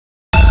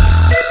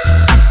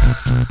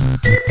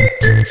Hey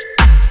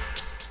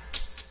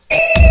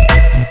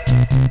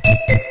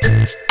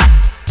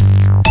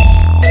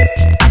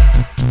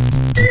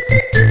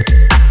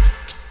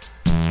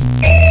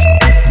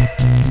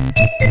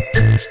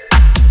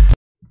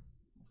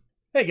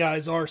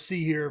guys,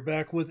 RC here,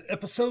 back with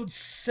episode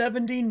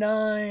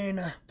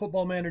 79,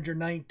 Football Manager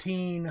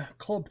 19,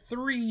 Club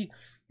 3.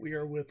 We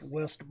are with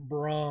West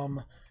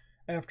Brom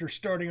after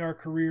starting our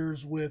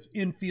careers with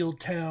Enfield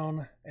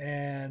Town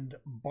and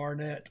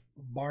Barnet.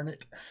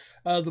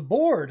 The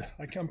board,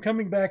 I'm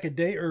coming back a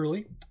day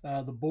early.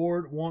 The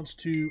board wants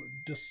to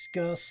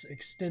discuss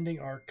extending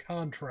our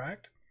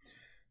contract.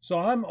 So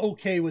I'm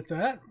okay with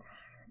that.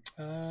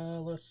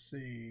 Let's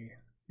see.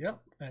 Yep,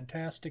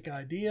 fantastic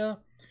idea.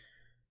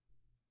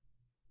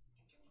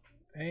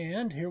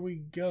 And here we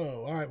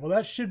go. All right, well,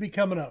 that should be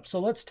coming up. So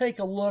let's take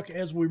a look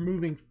as we're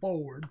moving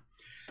forward.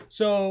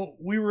 So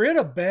we were in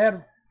a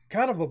bad,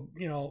 kind of a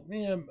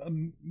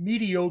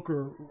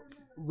mediocre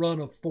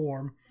run of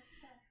form.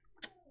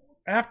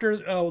 After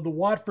the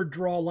Watford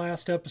draw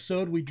last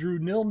episode, we drew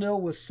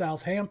 0-0 with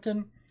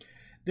Southampton.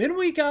 Then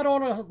we got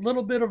on a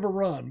little bit of a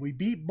run. We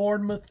beat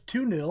Bournemouth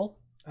 2-0.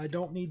 I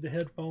don't need the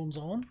headphones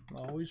on.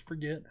 I always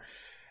forget.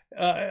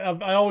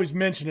 I always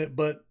mention it,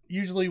 but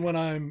usually when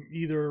I'm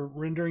either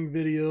rendering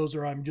videos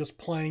or I'm just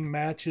playing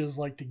matches,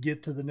 like to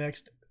get to the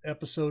next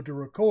episode to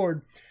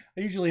record,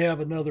 I usually have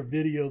another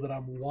video that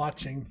I'm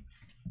watching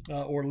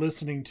or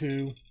listening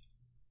to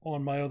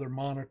on my other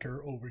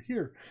monitor over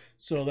here.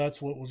 So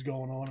that's what was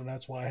going on, and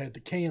that's why I had the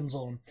cans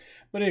on.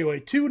 But anyway,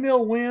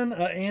 2-0 win.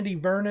 Andy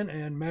Vernon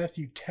and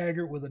Matthew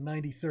Taggart with a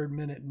 93rd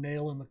minute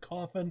nail in the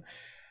coffin.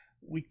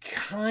 We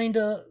kind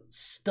of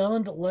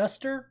stunned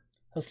Leicester.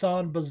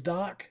 Hassan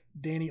Bazdak,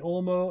 Danny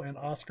Olmo, and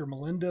Oscar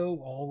Melindo,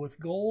 all with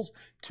goals.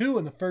 2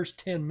 in the first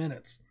 10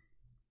 minutes.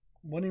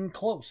 Wasn't even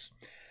close.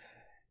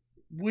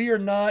 We are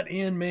not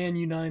in Man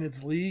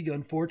United's league,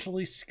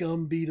 unfortunately.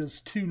 Scum beat us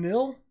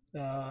 2-0.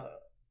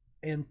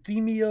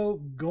 Anthemio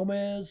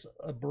Gomez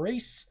a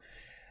brace.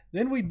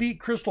 Then we beat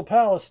Crystal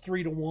Palace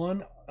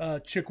 3-1.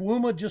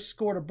 Chukwuma just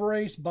scored a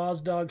brace.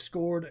 Bozdog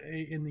scored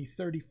in the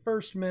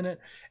 31st minute.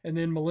 And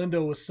then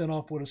Melindo was sent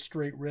off with a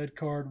straight red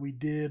card. We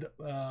did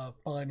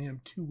fine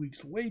him 2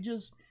 weeks'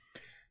 wages.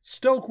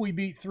 Stoke we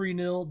beat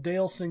 3-0.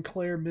 Dale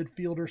Sinclair,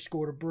 midfielder,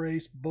 scored a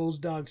brace.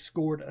 Bozdog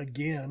scored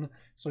again.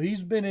 So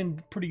he's been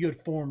in pretty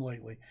good form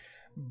lately.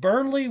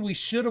 Burnley we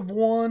should have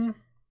won.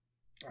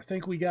 I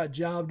think we got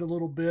jobbed a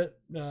little bit.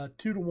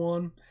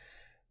 2-1.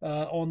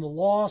 On the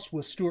loss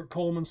with Stuart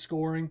Coleman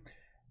scoring.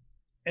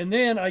 And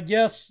then I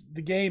guess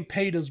the game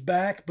paid us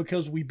back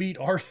because we beat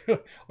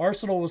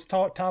Arsenal was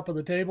top of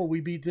the table.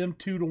 We beat them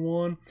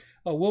 2-1.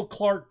 Will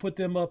Clark put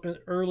them up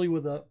early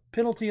with a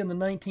penalty in the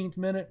 19th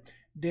minute.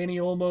 Danny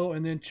Olmo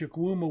and then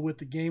Chukwuma with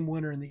the game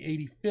winner in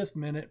the 85th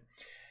minute.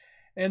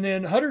 And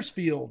then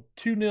Huddersfield,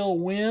 2-0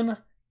 win.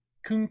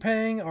 Kung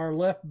Pang, our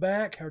left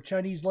back, our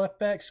Chinese left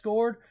back,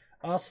 scored.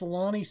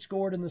 Asalani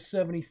scored in the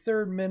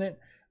 73rd minute.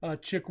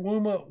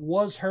 Chukwuma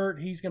was hurt.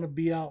 He's going to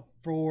be out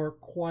for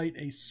quite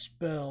a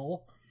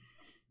spell.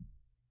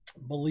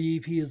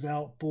 Believe he is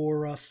out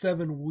for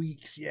 7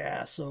 weeks.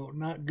 Yeah, so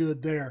not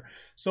good there.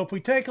 So if we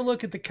take a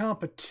look at the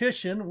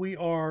competition, we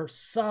are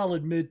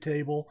solid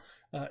mid-table.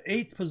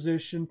 8th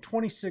position,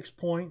 26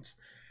 points.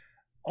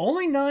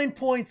 Only 9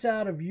 points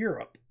out of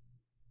Europe.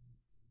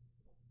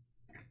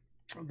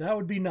 That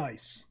would be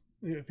nice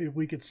if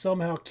we could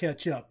somehow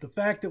catch up. The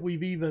fact that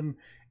we've even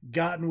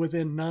gotten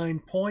within 9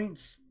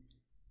 points,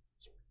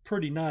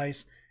 pretty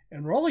nice,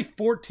 and we're only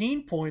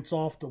 14 points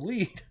off the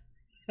lead.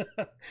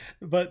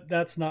 But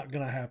that's not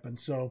going to happen.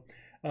 So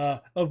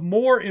of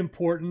more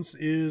importance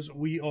is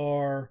we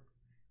are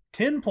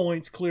 10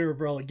 points clear of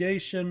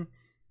relegation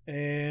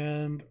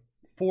and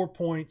 4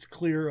 points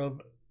clear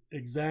of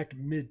exact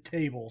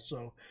mid-table.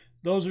 So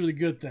those are the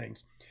good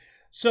things.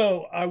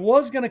 So I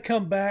was going to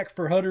come back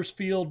for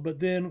Huddersfield, but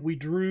then we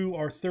drew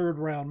our 3rd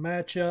round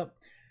matchup.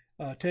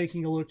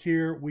 Taking a look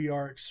here, we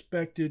are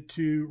expected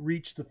to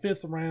reach the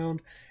 5th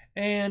round.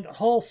 And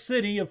Hull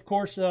City, of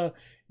course,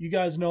 you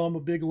guys know I'm a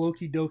big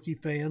Loki Doki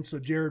fan, so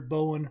Jared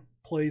Bowen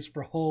plays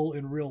for Hull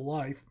in real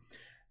life.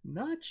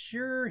 Not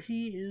sure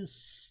he is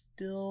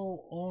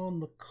still on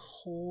the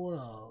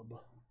club.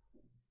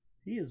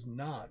 He is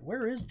not.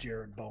 Where is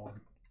Jared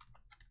Bowen?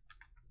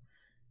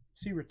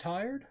 Is he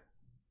retired?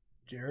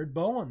 Jared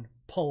Bowen,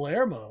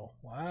 Palermo.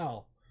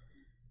 Wow.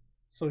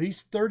 So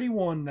he's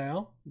 31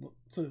 now.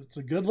 It's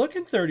a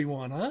good-looking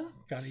 31, huh?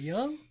 Kind of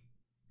young.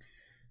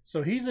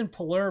 So he's in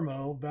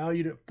Palermo,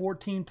 valued at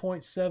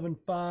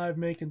 14.75,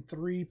 making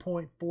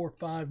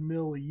 3.45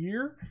 mil a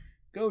year.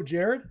 Go,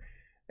 Jared.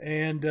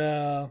 And,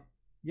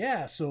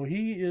 yeah, so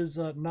he is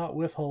not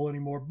with Hull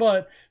anymore.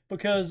 But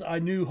because I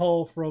knew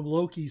Hull from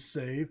Loki's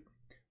save,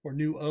 or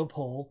knew of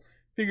Hull,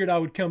 figured I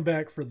would come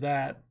back for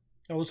that.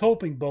 I was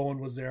hoping Bowen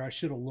was there. I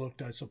should have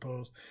looked, I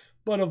suppose.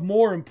 But of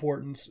more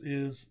importance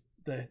is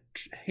the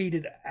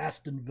hated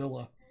Aston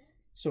Villa.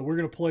 So we're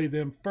going to play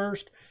them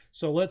first.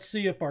 So let's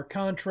see if our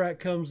contract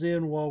comes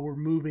in while we're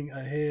moving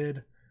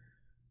ahead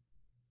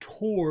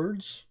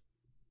towards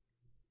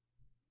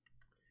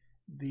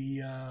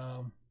the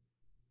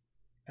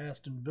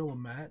Aston Villa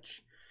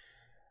match.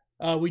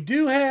 We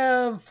do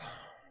have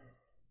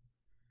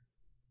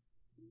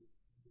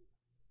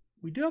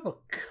a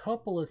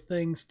couple of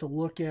things to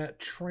look at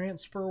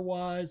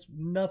transfer-wise.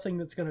 Nothing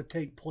that's going to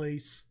take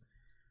place.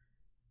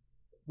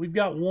 We've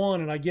got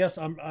one, and I guess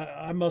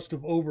I must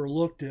have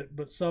overlooked it,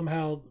 but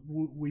somehow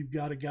we've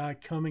got a guy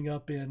coming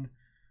up in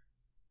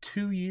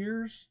 2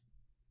 years.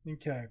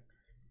 Okay.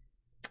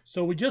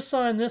 So we just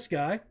signed this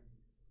guy.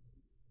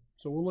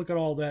 So we'll look at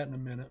all that in a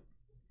minute.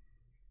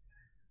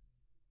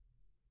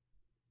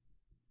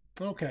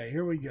 Okay,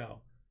 here we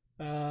go.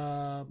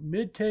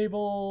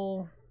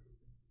 Mid-table,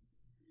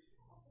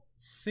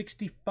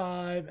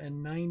 65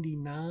 and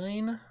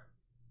 99.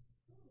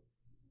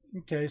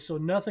 Okay, so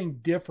nothing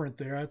different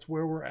there. That's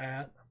where we're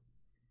at.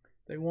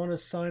 They want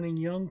us signing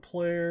young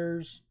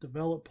players,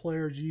 develop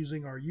players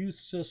using our youth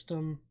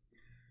system.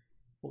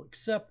 We'll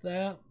accept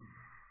that.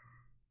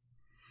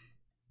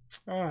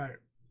 All right.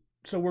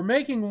 So we're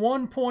making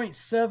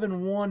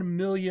 1.71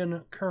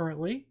 million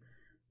currently.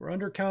 We're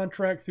under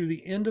contract through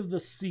the end of the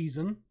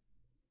season.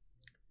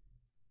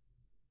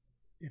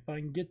 If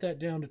I can get that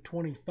down to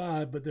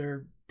 25, but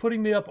they're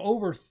putting me up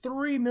over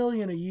 3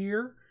 million a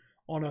year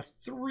on a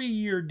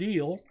 3-year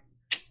deal.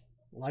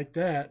 Like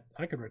that,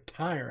 I could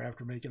retire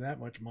after making that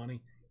much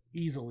money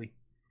easily.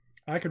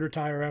 I could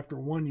retire after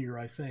 1 year,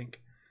 I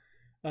think.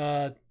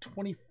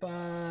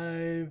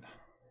 25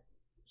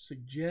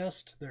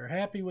 suggest they're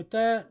happy with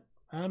that.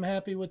 I'm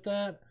happy with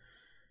that.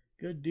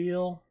 Good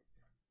deal.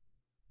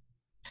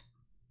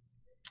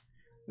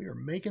 We are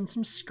making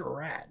some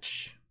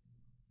scratch.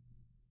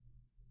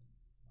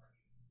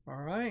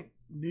 All right,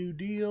 new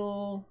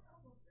deal.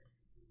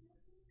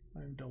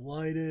 I'm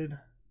delighted.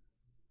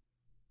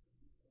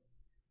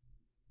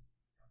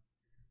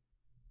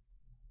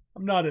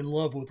 I'm not in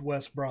love with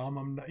West Brom.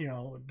 I'm not,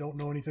 don't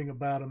know anything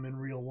about them in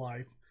real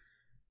life.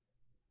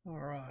 All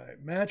right,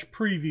 match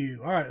preview.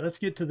 All right, let's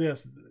get to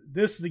this.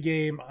 This is a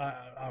game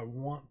I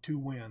want to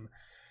win.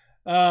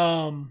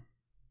 All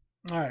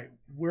right,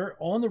 we're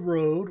on the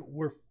road.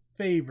 We're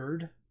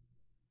favored.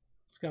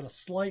 It's got a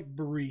slight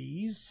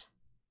breeze.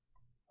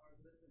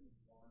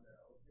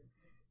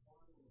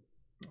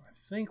 I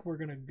think we're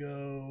going to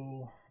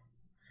go...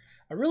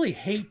 I really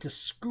hate to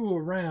screw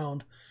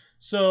around.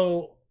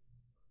 So,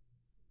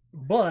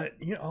 but,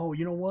 you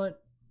know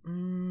what?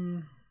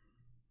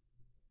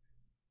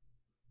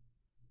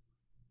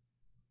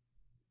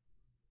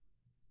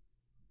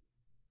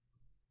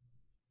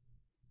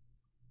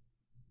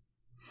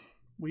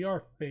 We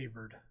are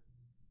favored.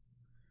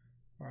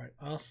 All right,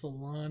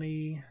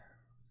 Asalani,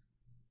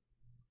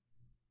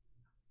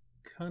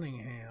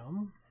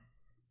 Cunningham.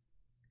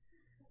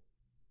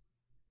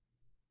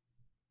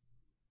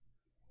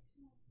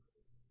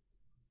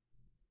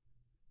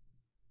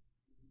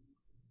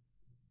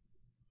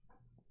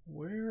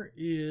 Where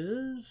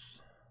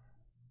is...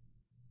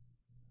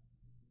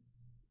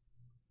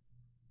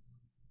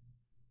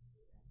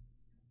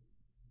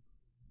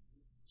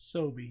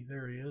 Sobey?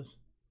 There he is.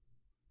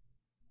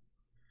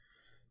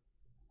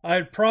 I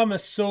had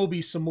promised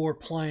Sobey some more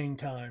playing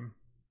time.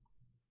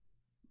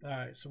 All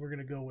right, so we're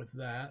going to go with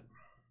that.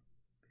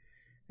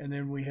 And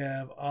then we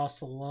have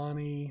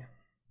Asalani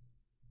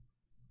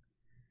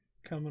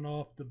coming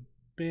off the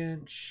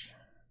bench.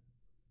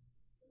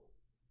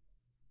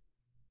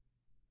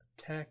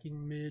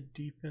 Attacking mid,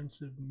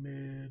 defensive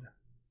mid.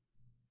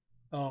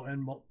 Oh,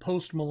 and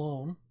Post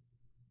Malone.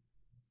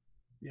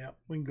 Yeah,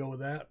 we can go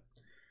with that.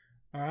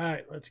 All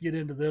right, let's get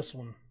into this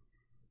one.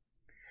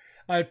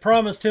 I had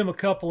promised him a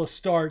couple of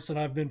starts, and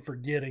I've been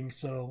forgetting,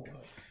 so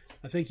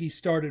I think he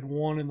started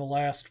 1 in the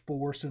last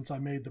 4 since I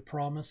made the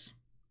promise.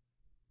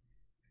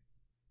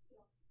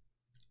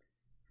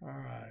 All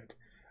right.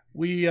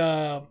 We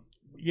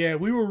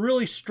were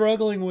really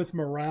struggling with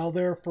morale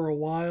there for a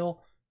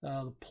while.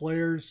 The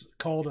players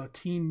called a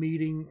team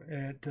meeting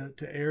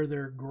to air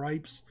their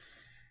gripes.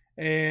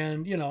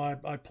 And,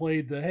 I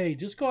played the, hey,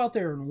 just go out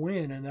there and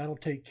win, and that'll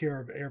take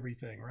care of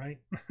everything, right?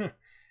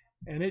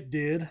 And it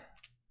did.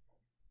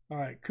 All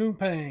right,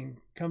 Kumpang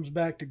comes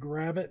back to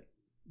grab it,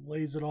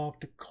 lays it off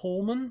to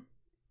Coleman.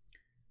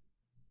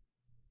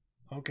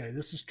 Okay,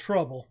 this is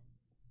trouble.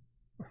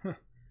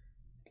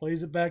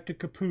 Plays it back to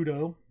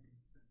Caputo.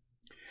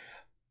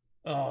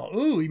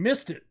 Ooh, he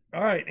missed it.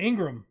 All right,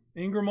 Ingram.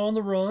 Ingram on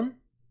the run.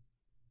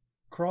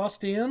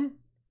 Crossed in.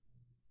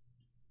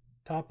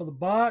 Top of the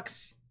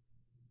box.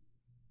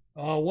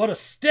 Oh, what a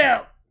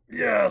step.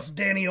 Yes,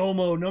 Danny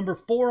Olmo, number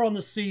 4 on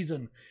the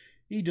season.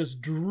 He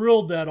just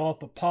drilled that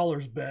off of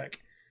Pollersbeck.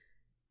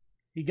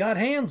 He got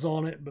hands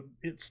on it, but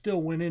it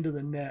still went into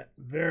the net.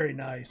 Very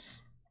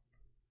nice.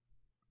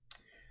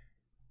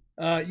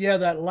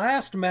 That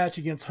last match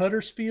against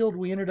Huddersfield,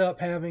 we ended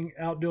up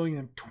outdoing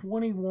them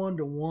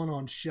 21-1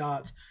 on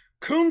shots.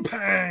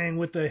 Kumpang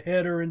with the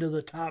header into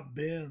the top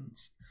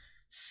bins.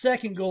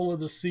 Second goal of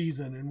the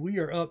season, and we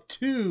are up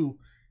 2,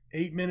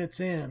 8 minutes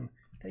in.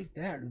 Take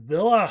that,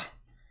 Villa.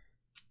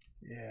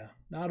 Yeah,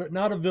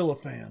 not a Villa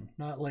fan.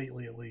 Not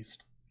lately, at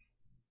least.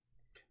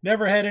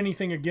 Never had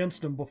anything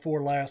against them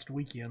before last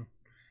weekend.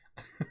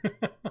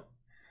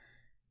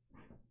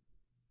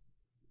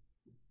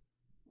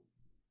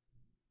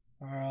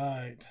 All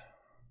right.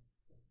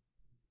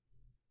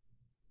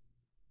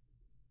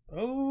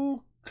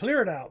 Oh,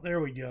 clear it out. There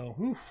we go.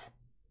 Oof.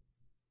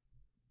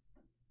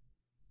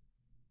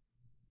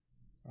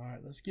 All right,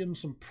 let's give them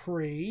some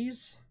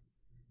praise.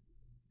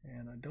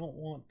 And I don't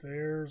want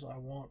theirs, I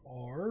want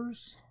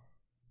ours.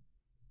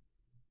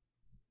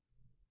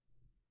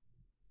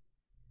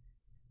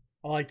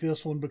 I like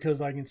this one because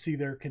I can see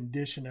their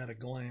condition at a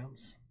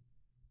glance.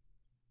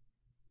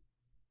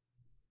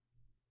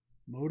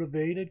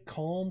 Motivated,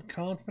 calm,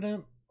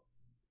 confident.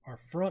 Our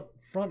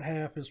front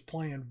half is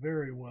playing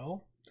very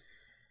well.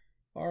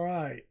 All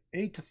right,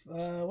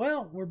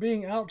 well, we're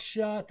being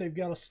outshot. They've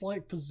got a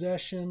slight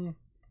possession.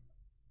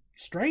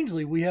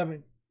 Strangely, we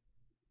haven't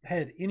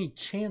had any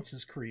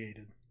chances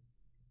created.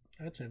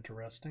 That's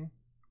interesting.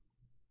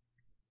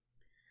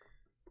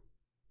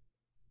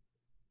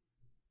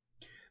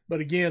 But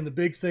again, the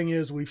big thing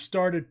is we've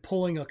started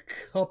pulling a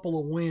couple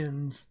of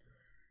wins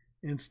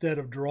instead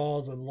of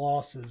draws and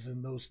losses,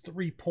 and those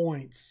 3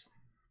 points.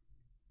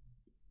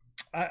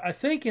 I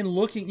think in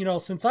looking, you know,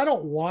 since I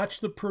don't watch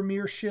the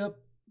Premiership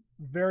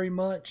very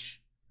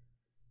much,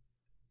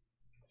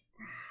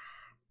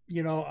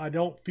 you know, I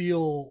don't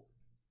feel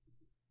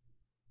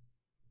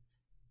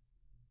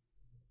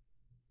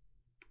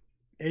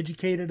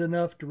educated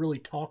enough to really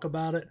talk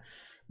about it.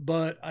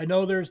 But I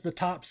know there's the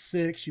top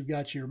 6. You've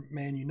got your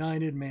Man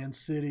United, Man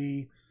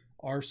City,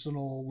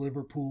 Arsenal,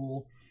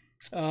 Liverpool.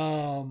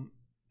 And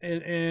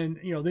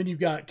you know, then you've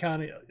got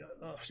kind of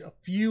a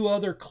few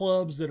other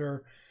clubs that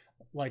are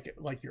like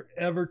your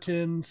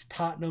Evertons,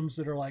 Tottenhams,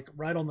 that are like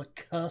right on the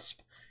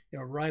cusp, you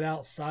know, right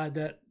outside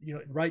that, you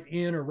know, right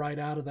in or right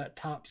out of that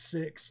top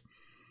 6.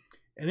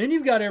 And then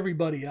you've got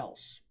everybody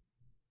else.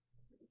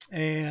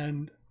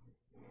 And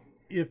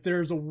if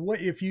there's a way,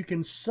 if you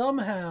can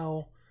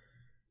somehow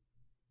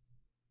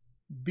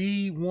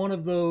be one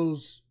of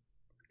those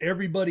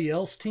everybody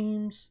else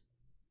teams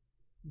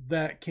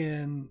that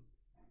can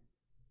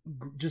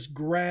just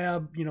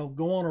grab, you know,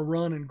 go on a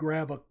run and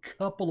grab a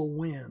couple of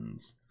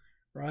wins,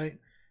 right?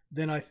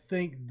 Then I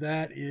think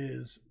that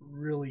is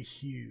really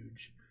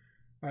huge.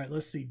 All right,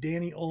 let's see.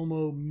 Danny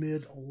Olmo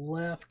mid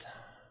left.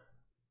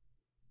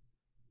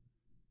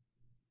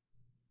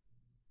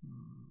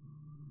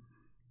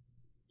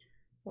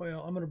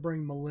 Well, I'm going to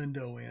bring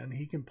Melindo in.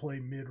 He can play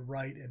mid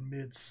right and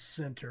mid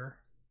center.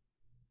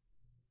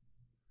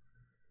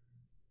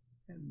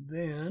 And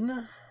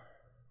then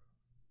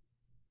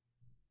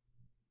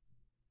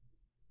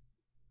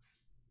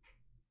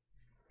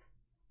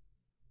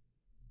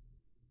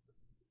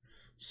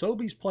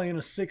Sobey's playing a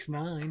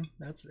 6'9".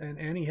 That's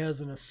and he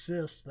has an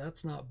assist.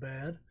 That's not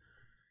bad.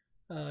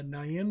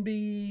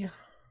 Nyembi,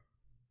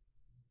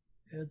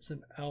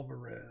 Edson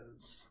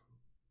Alvarez.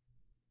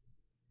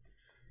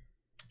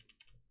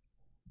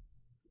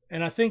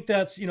 And I think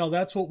that's, you know,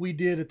 that's what we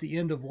did at the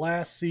end of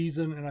last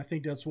season, and I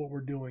think that's what we're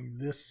doing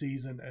this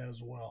season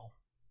as well.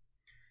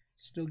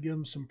 Still give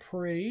them some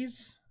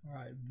praise. All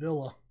right,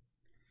 Villa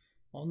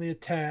on the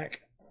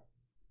attack.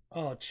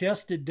 Oh,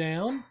 chested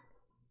down.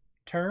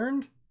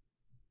 Turned.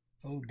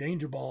 Oh,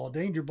 danger ball,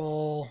 danger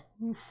ball.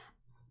 Oof.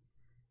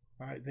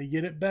 All right, they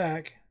get it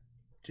back.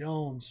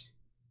 Jones.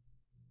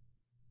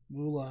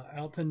 Mula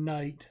out to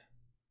Knight.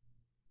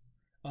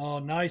 Oh,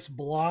 nice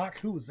block.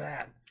 Who was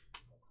that?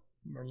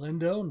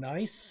 Merlindo,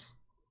 nice.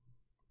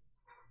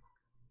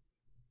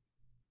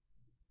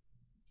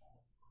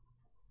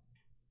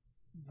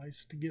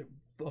 Nice to get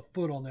a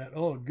foot on that.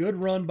 Oh, good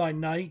run by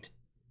Knight.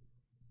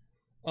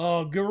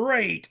 Oh,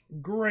 great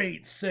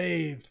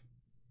save.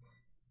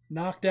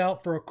 Knocked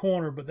out for a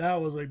corner, but that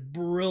was a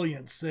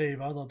brilliant save.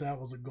 I thought that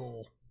was a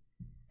goal.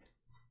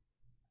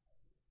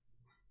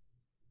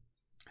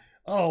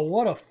 Oh,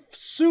 what a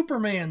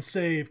Superman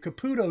save.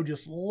 Caputo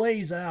just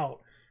lays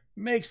out,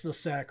 makes the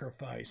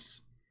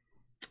sacrifice.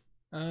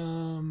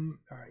 All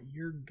right,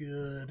 you're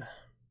good.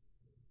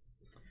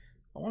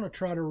 I want to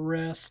try to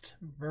rest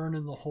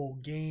Vernon the whole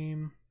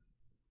game.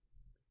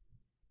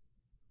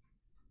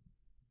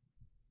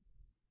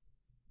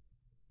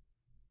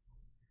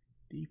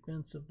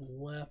 Defensive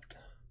left,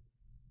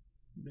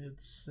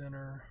 mid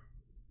center.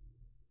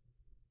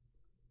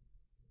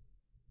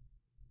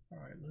 All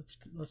right,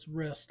 let's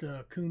rest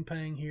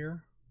Kunpang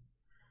here.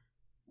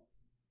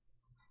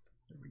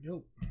 There we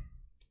go.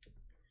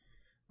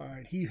 All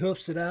right, he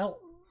hoofs it out.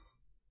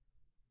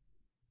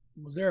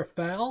 Was there a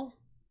foul?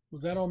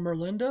 Was that on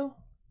Merlindo?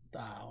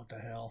 Ah, what the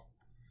hell?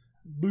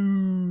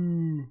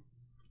 Boo!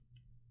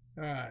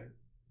 All right.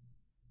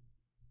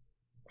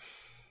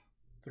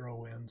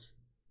 Throw-ins.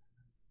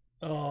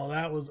 Oh,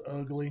 that was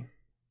ugly.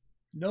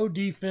 No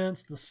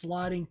defense. The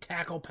sliding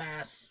tackle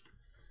pass.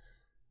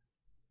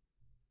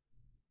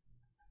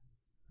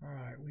 All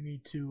right, we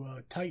need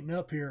to tighten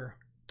up here.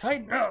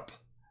 Tighten up!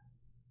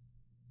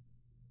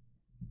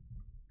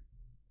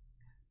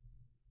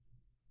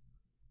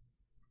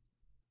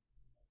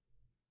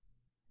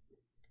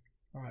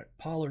 All right,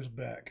 Pollard's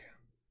back.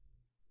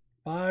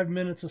 5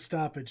 minutes of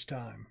stoppage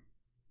time.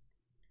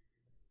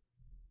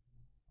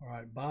 All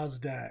right,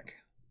 Bozdak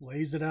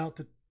lays it out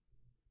to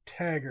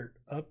Taggart,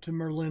 up to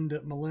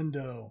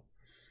Melindo,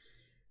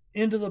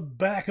 into the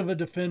back of a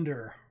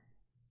defender.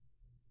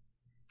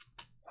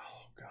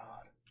 Oh,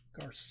 God.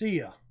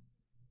 Garcia.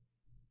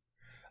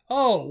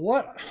 Oh,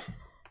 what?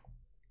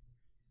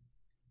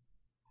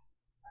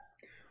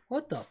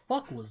 What the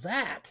fuck was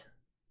that?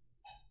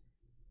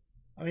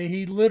 I mean,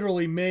 he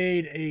literally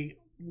made a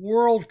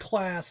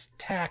world-class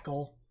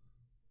tackle,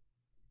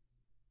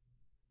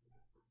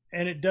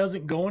 and it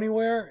doesn't go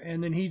anywhere,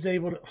 and then he's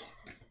able to...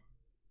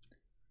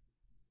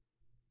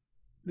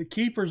 The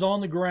keeper's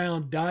on the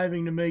ground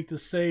diving to make the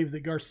save that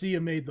Garcia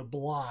made the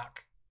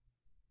block.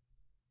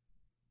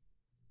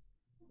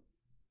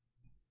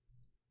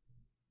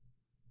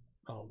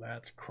 Oh,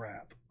 that's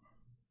crap.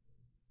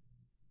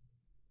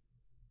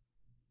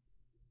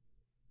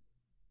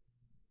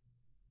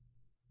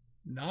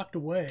 Knocked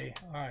away.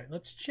 All right,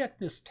 let's check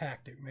this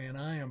tactic, man.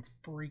 I am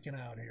freaking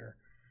out here.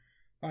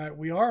 All right,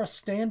 we are a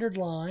standard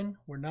line.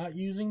 We're not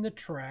using the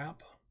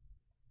trap.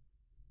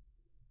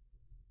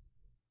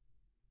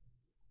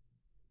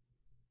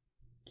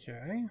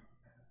 Okay.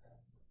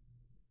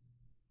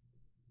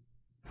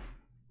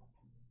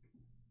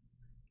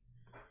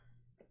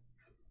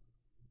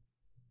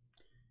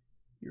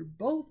 You're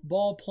both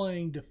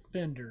ball-playing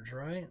defenders,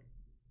 right?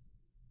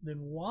 Then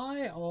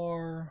why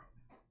are...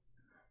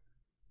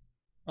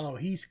 Oh,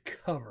 he's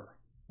cover.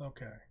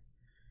 Okay.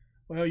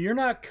 Well, you're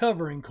not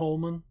covering,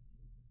 Coleman.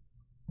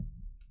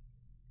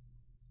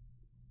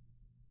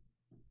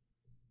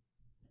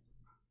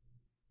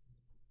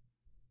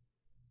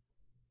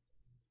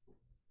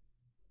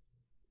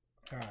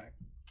 All right.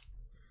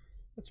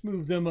 Let's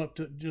move them up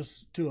to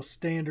just to a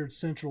standard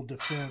central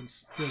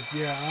defense. Because,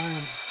 yeah, I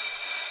am...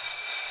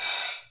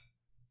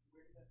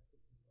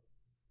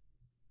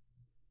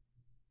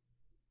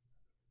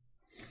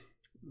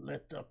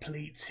 Let the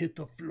plates hit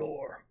the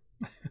floor.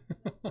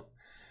 All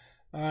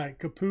right,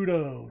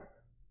 Caputo.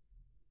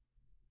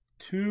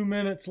 2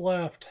 minutes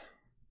left.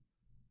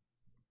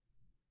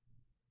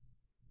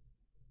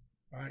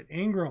 All right,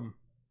 Ingram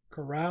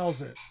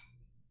corrals it.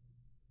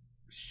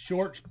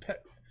 Short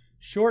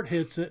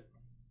hits it.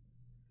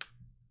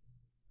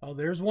 Oh,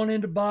 there's one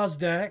into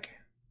Bozdak.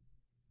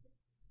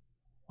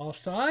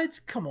 Offsides?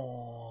 Come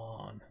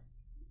on.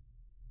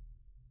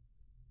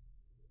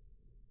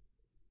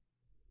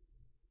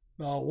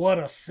 Oh, what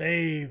a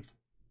save.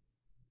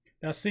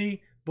 Now,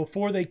 see,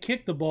 before they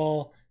kicked the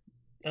ball,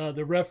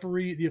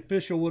 the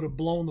official would have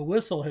blown the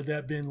whistle had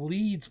that been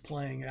Leeds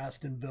playing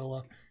Aston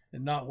Villa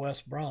and not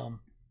West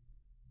Brom.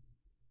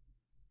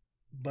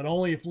 But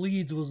only if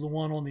Leeds was the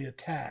one on the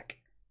attack.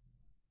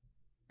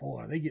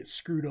 Boy, they get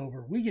screwed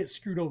over. We get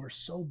screwed over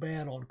so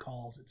bad on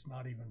calls, it's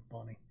not even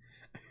funny.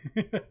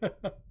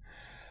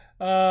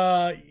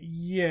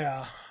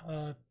 Yeah.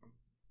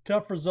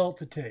 Tough result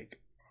to take.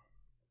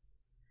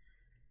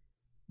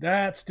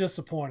 That's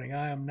disappointing.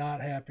 I am not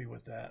happy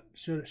with that.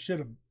 Should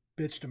have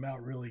bitched him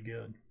out really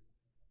good.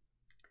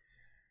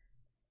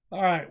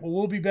 All right, well,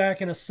 we'll be back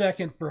in a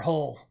second for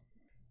Hull.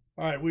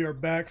 All right, we are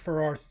back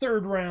for our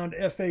third round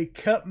FA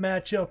Cup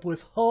matchup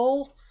with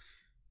Hull.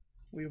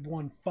 We have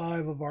won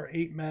 5 of our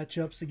 8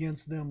 matchups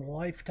against them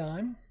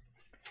lifetime.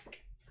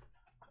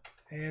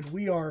 And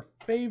we are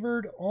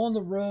favored on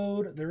the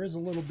road. There is a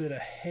little bit of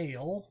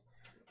hail.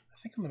 I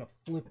think I'm going to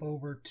flip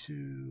over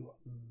to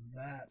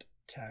that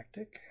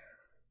tactic.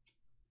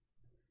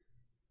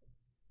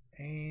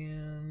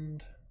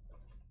 And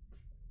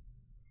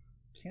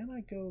can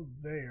I go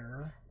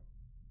there?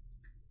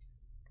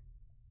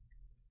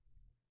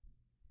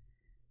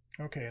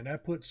 Okay, and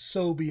that puts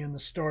Sobey in the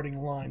starting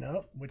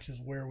lineup, which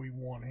is where we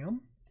want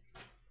him.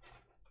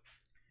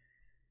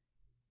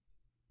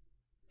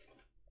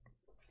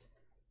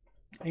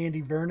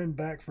 Andy Vernon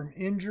back from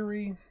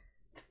injury.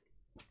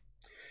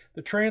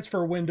 The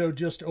transfer window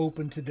just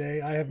opened today.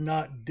 I have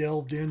not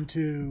delved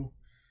into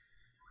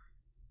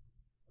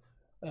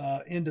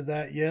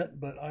that yet,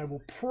 but I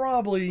will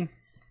probably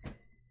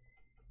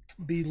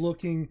be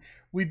looking.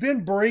 We've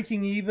been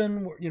breaking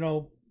even, you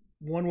know,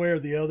 one way or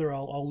the other.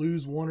 I'll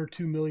lose $1 or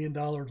 $2 million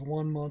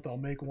one month. I'll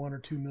make $1 or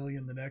 $2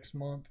 million the next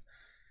month,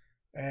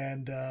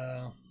 and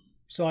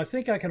so I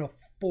think I can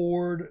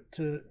afford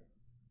to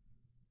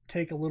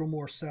take a little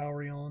more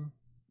salary on.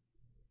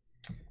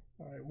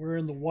 All right, we're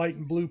in the white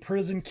and blue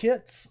prison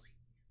kits.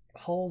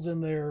 Hull's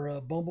in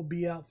their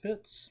Bumblebee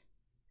outfits.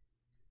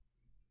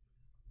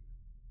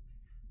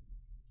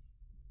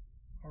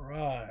 All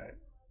right.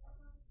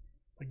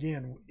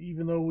 Again,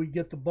 even though we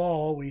get the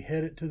ball, we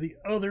head it to the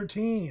other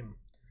team.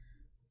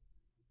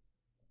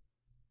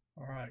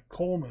 All right,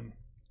 Coleman.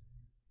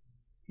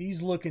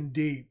 He's looking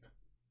deep.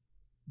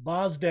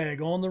 Bozdag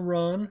on the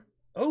run.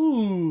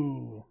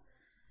 Oh,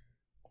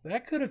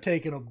 that could have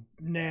taken a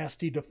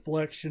nasty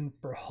deflection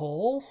for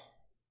Hull.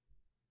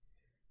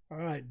 All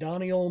right,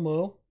 Donnie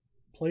Olmo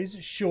plays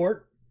it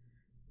short.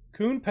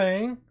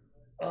 Koonpang.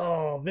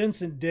 Oh,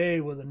 Vincent Day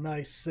with a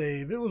nice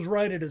save. It was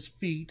right at his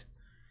feet,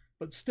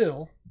 but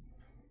still.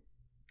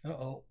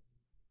 Uh-oh.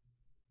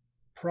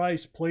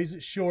 Price plays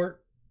it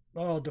short.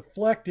 Oh,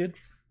 deflected.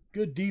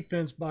 Good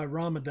defense by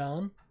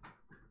Ramadan.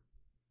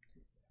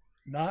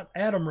 Not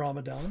Adam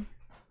Ramadan,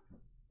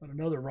 but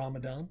another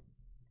Ramadan.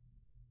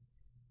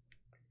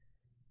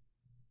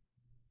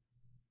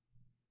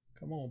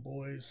 Come on,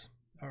 boys.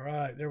 All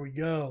right, there we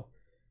go.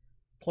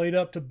 Played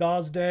up to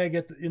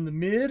Bosdag in the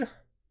mid.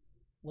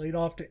 Laid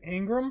off to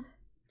Ingram.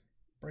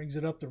 Brings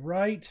it up the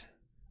right.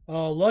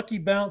 Lucky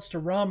bounce to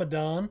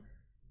Ramadan.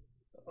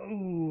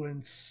 Oh,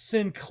 and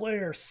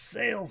Sinclair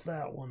sails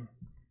that one.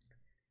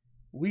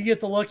 We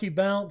get the lucky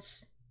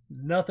bounce.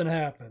 Nothing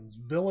happens.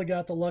 Villa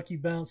got the lucky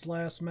bounce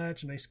last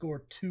match, and they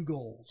scored 2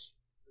 goals.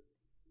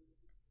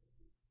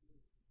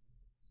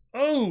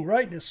 Oh,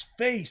 right in his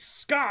face.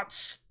 Scott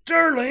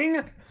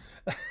Sterling.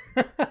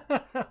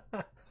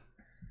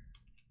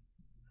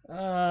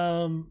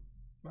 All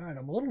right,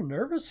 I'm a little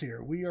nervous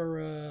here. We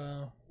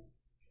are,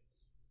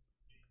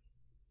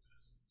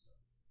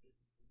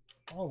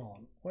 hold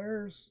on.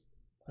 Where's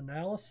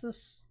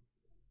analysis?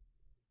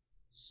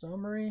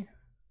 Summary?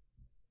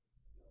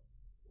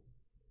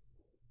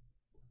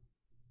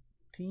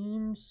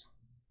 Teams?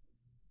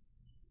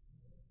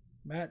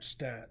 Match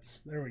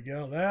stats. There we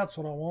go. That's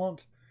what I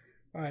want.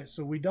 All right,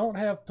 so we don't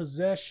have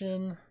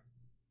possession.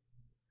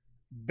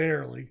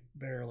 Barely.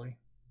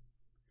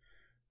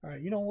 All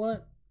right, you know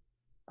what?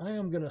 I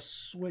am going to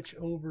switch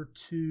over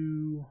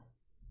to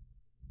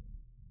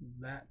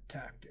that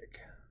tactic.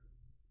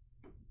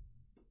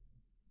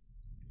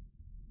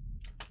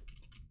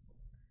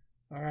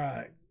 All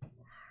right.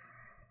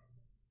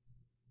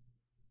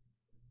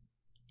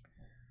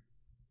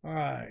 All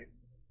right.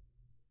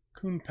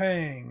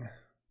 Kunpeng.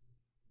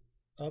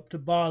 Up to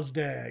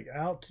Bosdag.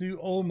 Out to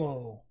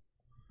Omo.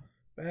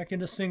 Back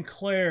into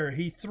Sinclair.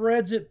 He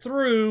threads it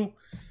through.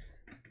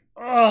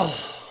 Oh.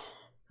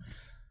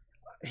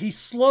 He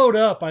slowed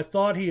up. I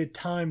thought he had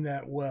timed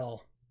that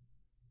well.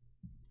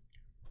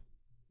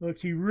 Look,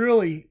 he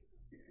really...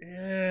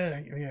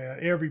 Yeah,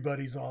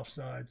 everybody's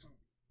offsides.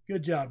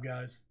 Good job,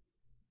 guys.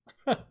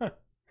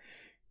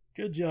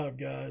 Good job,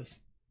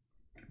 guys.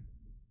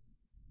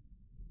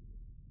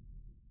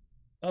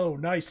 Oh,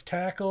 nice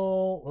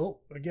tackle.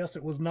 Oh, I guess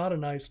it was not a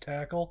nice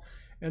tackle.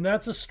 And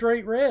that's a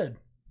straight red.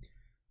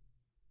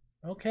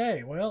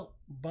 Okay, well,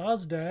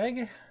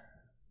 Bosdag.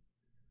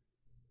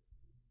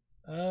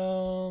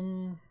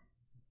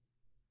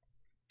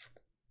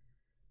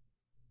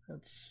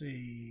 Let's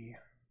see.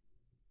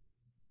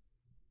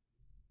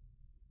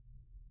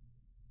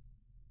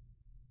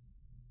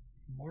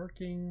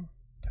 Marking,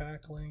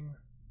 tackling.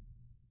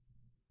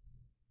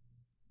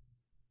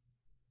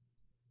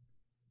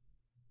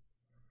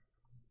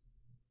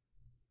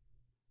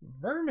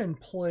 Vernon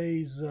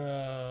plays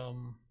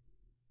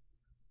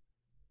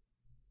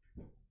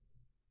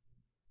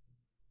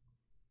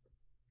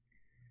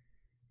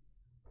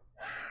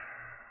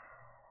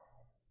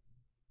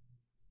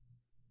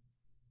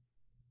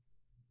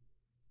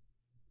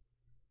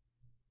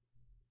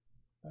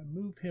I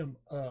move him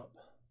up.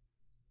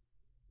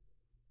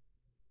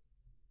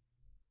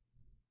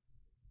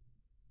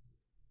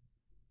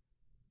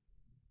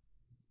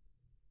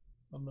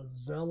 A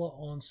Mazzella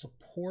on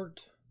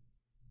support.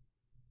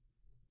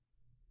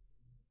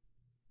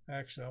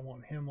 Actually, I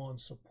want him on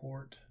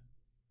support.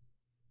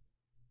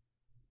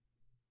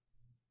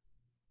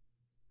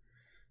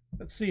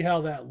 Let's see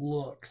how that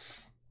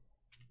looks.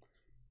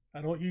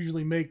 I don't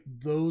usually make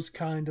those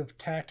kind of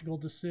tactical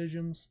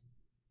decisions.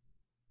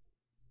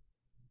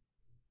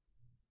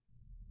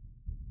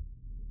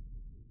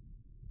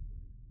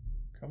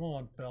 Come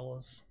on,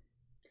 fellas.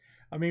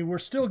 I mean, we're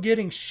still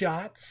getting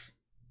shots.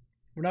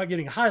 We're not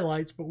getting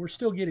highlights, but we're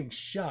still getting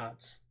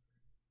shots.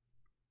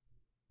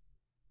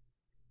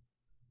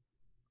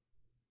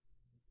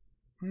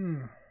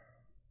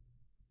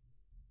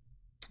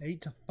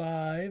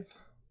 8-5.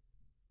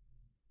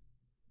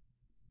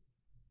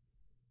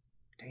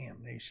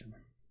 Damnation.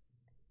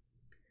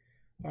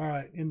 All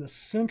right, in the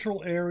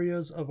central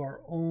areas of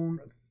our own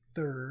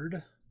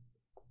third.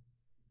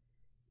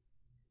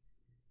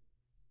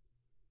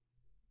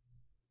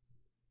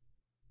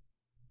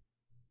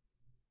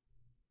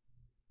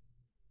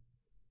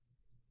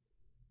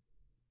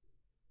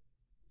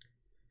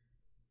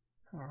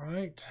 All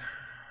right.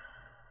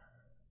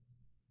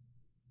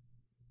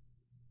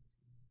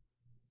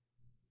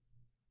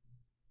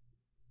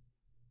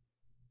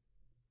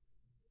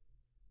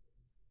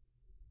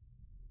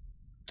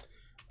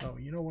 Oh,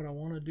 you know what I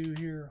want to do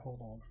here?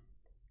 Hold on.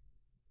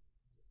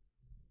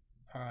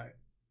 All right,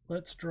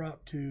 let's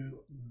drop to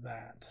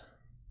that.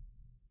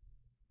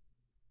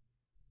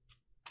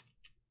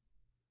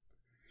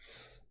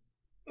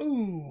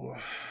 Ooh.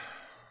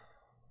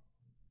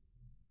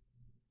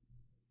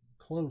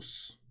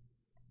 Close.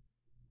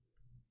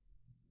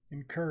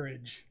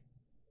 Encourage.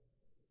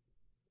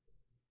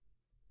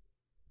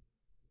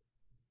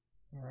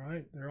 All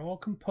right, they're all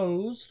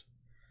composed.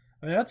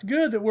 I mean, that's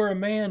good that we're a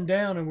man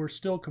down and we're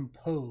still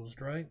composed,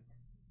 right?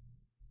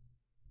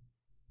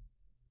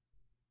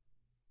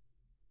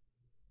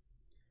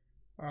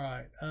 All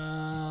right.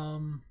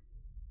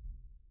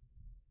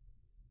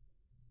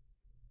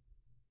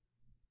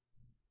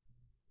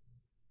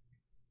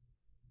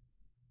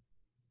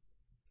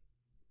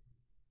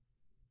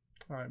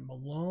 All right,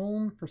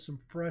 Malone for some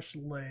fresh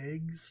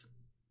legs.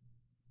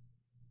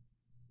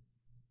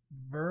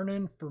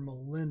 Vernon for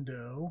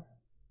Melindo.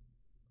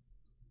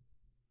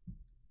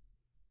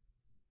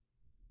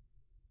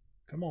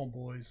 Come on,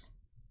 boys.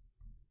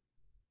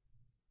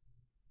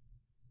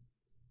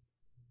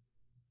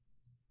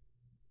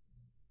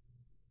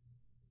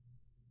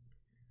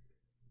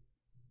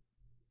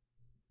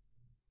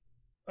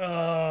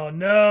 Oh,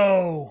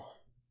 no.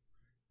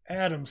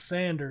 Adam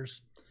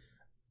Sanders.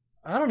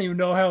 I don't even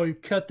know how he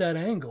cut that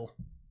angle.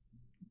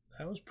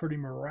 That was pretty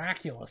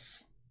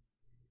miraculous.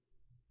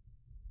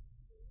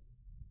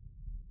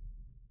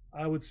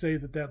 I would say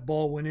that that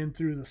ball went in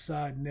through the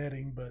side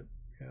netting, but,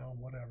 you know,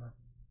 whatever.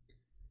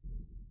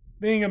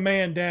 Being a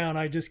man down,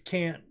 I just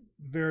can't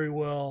very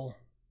well.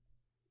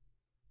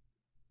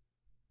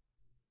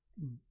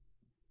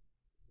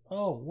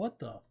 Oh, what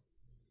the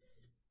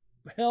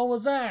hell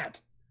was that?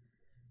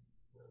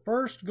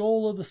 First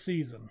goal of the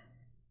season.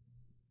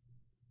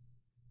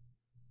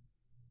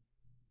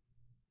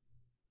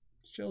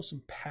 Show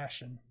some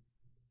passion.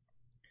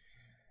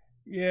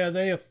 Yeah,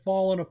 they have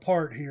fallen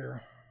apart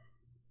here.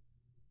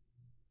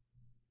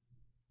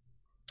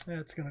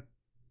 That's going to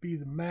be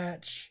the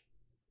match.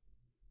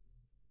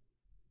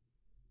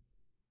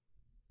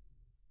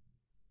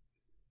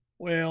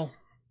 Well,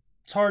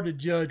 it's hard to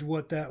judge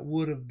what that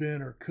would have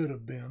been or could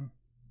have been.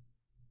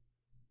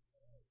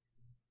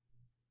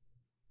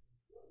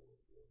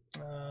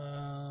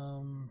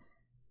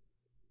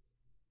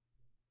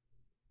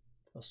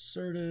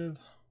 Assertive.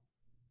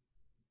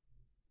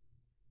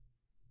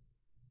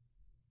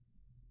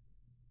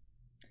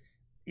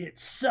 It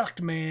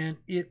sucked, man.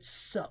 It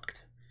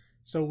sucked.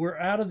 So we're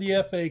out of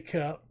the FA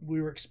Cup.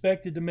 We were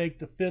expected to make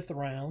the 5th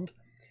round.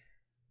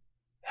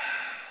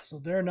 So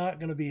they're not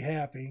going to be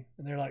happy.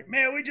 And they're like,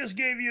 man, we just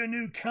gave you a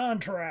new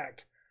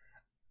contract.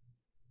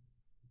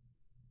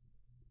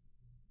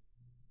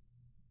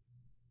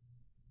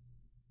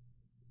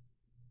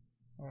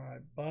 All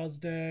right,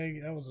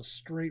 Bosdag, that was a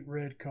straight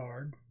red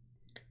card.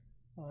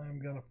 I'm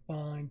going to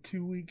fine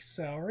 2 weeks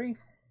salary.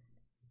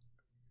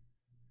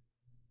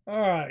 All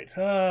right,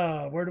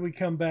 where do we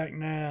come back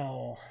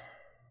now?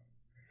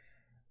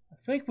 I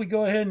think we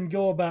go ahead and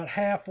go about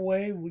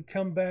halfway. We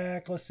come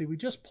back, let's see, we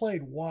just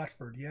played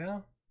Watford, yeah?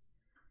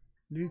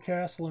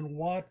 Newcastle and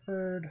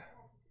Watford.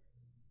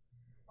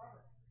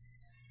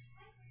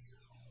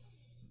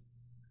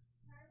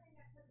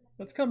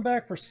 Let's come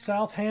back for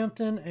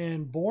Southampton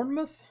and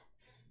Bournemouth.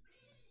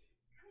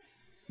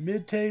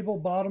 Mid-table,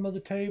 bottom of the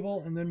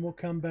table, and then we'll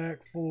come back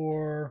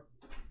for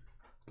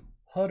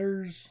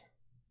Hudders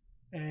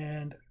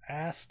and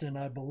Aston,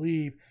 I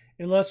believe.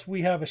 Unless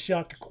we have a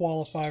shot to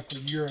qualify for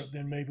Europe,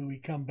 then maybe we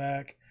come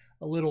back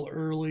a little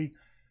early.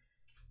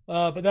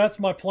 But that's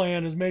my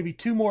plan, is maybe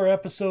 2 more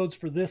episodes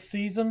for this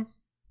season.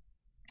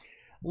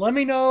 Let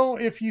me know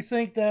if you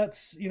think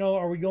that's, you know,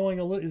 are we going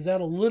a little, is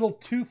that a little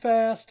too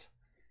fast?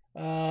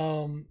 You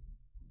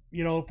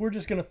know, if we're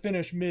just going to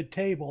finish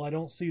mid-table, I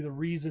don't see the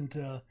reason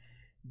to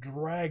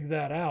drag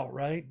that out,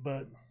 right?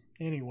 But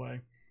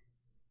anyway,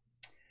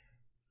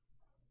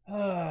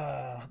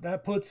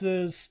 that puts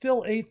us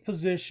still 8th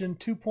position,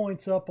 2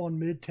 points up on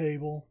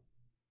mid-table,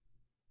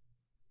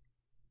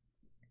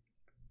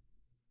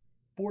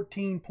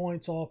 14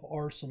 points off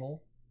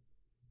Arsenal.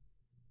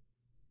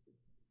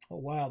 Oh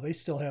wow, they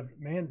still have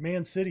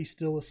Man City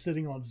still is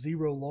sitting on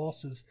 0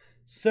 losses,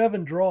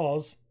 7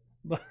 draws,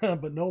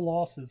 but no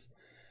losses.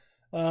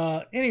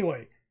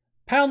 Anyway,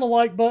 pound the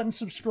like button,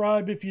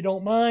 subscribe if you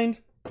don't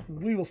mind.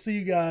 We will see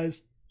you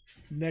guys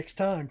next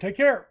time. Take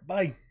care.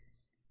 Bye.